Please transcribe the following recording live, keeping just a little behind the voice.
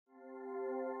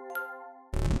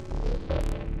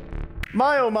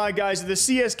My oh my, guys, the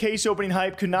CS case opening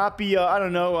hype could not be,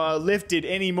 lifted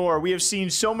anymore. We have seen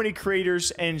so many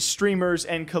creators and streamers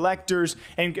and collectors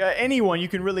and anyone you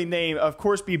can really name, of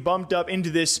course, be bumped up into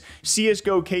this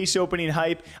CSGO case opening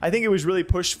hype. I think it was really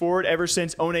pushed forward ever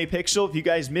since One Pixel. If you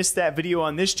guys missed that video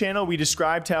on this channel, we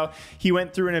described how he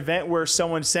went through an event where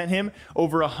someone sent him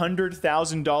over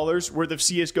 $100,000 worth of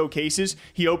CSGO cases.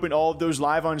 He opened all of those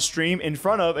live on stream in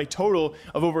front of a total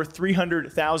of over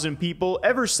 300,000 people.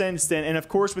 Ever since then, and of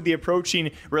course with the approaching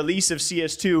release of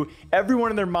CS2, everyone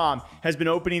and their mom has been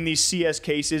opening these CS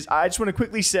cases. I just want to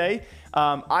quickly say,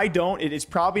 it's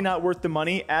probably not worth the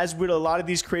money, as would a lot of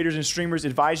these creators and streamers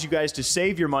advise you guys to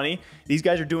save your money. These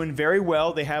guys are doing very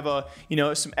well. They have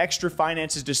some extra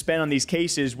finances to spend on these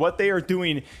cases. What they are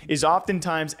doing is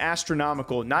oftentimes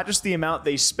astronomical, not just the amount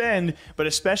they spend, but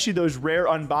especially those rare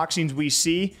unboxings we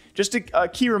see. Just a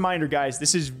key reminder, guys,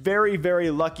 this is very, very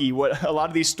lucky what a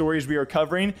lot of these stories we are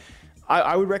covering.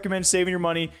 I would recommend saving your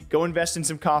money. Go invest in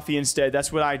some coffee instead.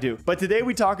 That's what I do. But today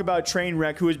we talk about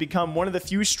Trainwreck, who has become one of the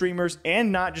few streamers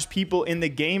and not just people in the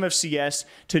game of CS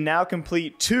to now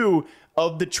complete 2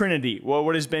 of the Trinity. Well,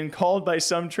 what has been called by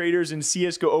some traders and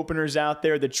CSGO openers out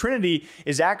there, the Trinity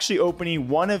is actually opening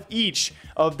one of each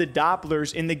of the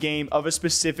Dopplers in the game of a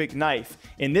specific knife.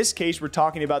 In this case, we're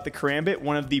talking about the karambit,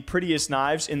 one of the prettiest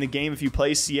knives in the game. If you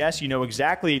play CS, you know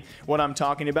exactly what I'm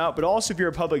talking about. But also, if you're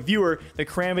a public viewer, the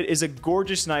karambit is a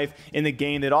gorgeous knife in the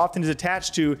game that often is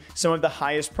attached to some of the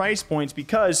highest price points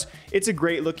because it's a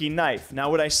great looking knife.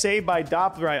 Now, what I say by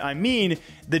Doppler, I mean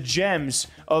the gems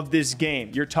of this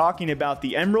game. You're talking about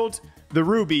the emerald, the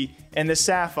ruby, and the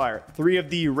sapphire. 3 of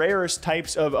the rarest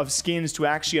types of skins to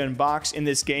actually unbox in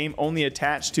this game, only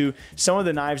attached to some of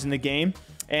the knives in the game.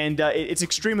 And it's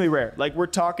extremely rare. Like, we're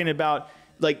talking about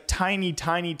like tiny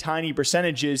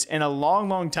percentages. And a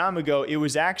long time ago, it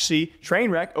was actually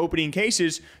Trainwreck opening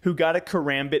cases who got a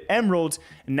karambit emerald,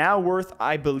 now worth,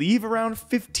 I believe, around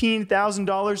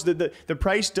 $15,000. The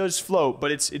price does float,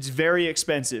 but it's very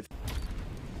expensive.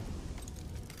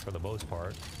 For the most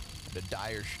part. The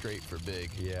dire straight for big.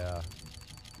 Yeah.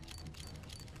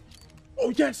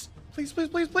 Oh, yes! Please, please,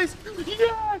 please, please!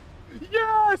 Yes!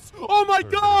 Yes! Oh my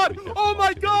god! Oh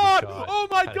my god! Oh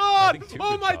my god!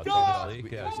 Oh my god!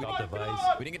 Yeah, oh my device.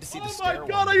 god! We didn't get to see the Oh spare my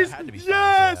god! one. That had to be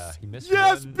Yes! Yeah, he missed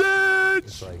Yes, one. bitch!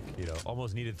 It's like,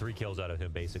 almost needed 3 kills out of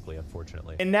him, basically,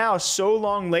 unfortunately. And now, so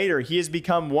long later, he has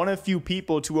become one of few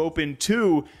people to open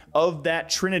 2 of that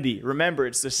Trinity. Remember,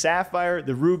 it's the sapphire,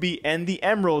 the ruby, and the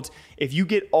emerald. If you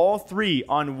get all 3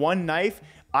 on one knife,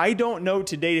 I don't know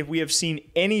to date if we have seen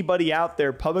anybody out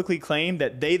there publicly claim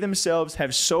that they themselves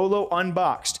have solo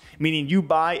unboxed, meaning you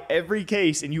buy every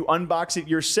case and you unbox it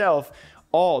yourself,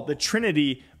 all the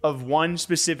Trinity of one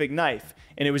specific knife.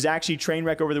 And it was actually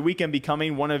Trainwreck over the weekend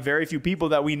becoming one of very few people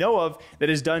that we know of that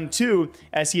has done 2,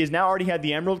 as he has now already had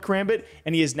the emerald karambit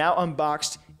and he has now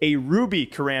unboxed a ruby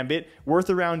karambit worth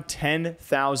around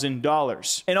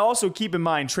 $10,000. And also keep in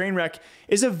mind, Trainwreck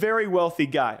is a very wealthy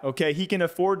guy, okay? He can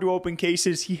afford to open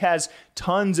cases. He has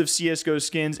tons of CSGO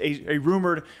skins, a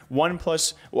rumored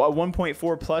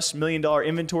 $1.4+ million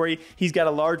inventory. He's got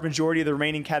a large majority of the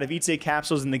remaining Katowice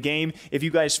capsules in the game. If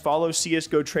you guys follow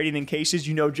CSGO trading in cases,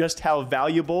 you know just how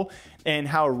valuable and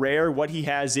how rare what he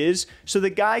has is. So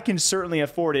the guy can certainly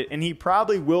afford it, and he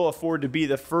probably will afford to be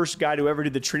the first guy to ever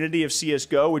do the Trinity of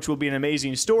CSGO, which will be an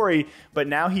amazing story, but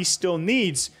now he still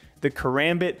needs the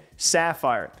karambit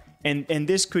sapphire. And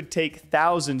this could take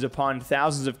thousands upon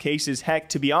thousands of cases. Heck,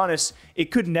 to be honest, it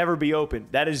could never be opened.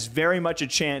 That is very much a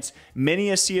chance.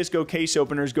 Many a CSGO case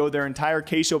openers go their entire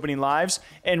case opening lives,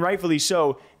 and rightfully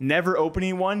so, never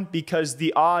opening one because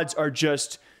the odds are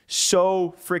just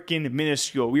so freaking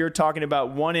minuscule. We are talking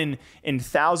about 1 in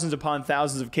thousands upon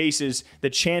thousands of cases, the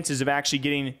chances of actually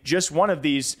getting just one of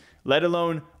these, let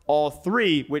alone all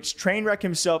 3, which Trainwreck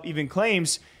himself even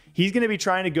claims he's going to be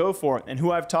trying to go for it. And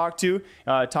who I've talked to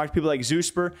people like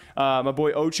Zeusper, my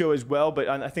boy Ocho as well, but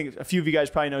I think a few of you guys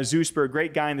probably know Zeusper, a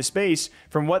great guy in the space.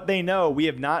 From what they know, we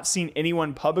have not seen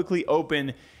anyone publicly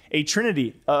open a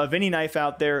Trinity of any knife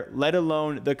out there, let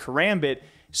alone the karambit.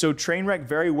 So Trainwreck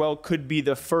very well could be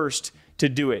the first to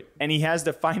do it. And he has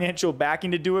the financial backing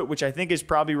to do it, which I think is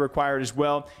probably required as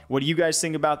well. What do you guys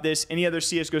think about this? Any other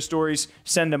CSGO stories,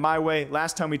 send them my way.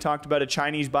 Last time we talked about a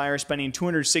Chinese buyer spending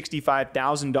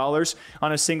 $265,000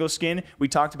 on a single skin. We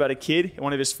talked about a kid,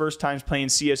 one of his first times playing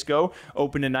CSGO,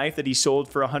 opened a knife that he sold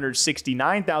for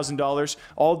 $169,000.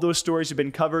 All of those stories have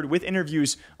been covered with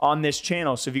interviews on this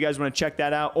channel. So if you guys want to check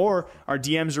that out, or our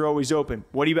DMs are always open.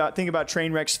 What do you think about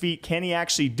Trainwreck's feat? Can he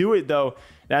actually do it though?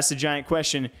 That's the giant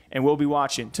question, and we'll be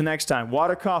watching. Till next time,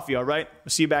 water, coffee, all right?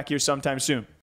 We'll see you back here sometime soon.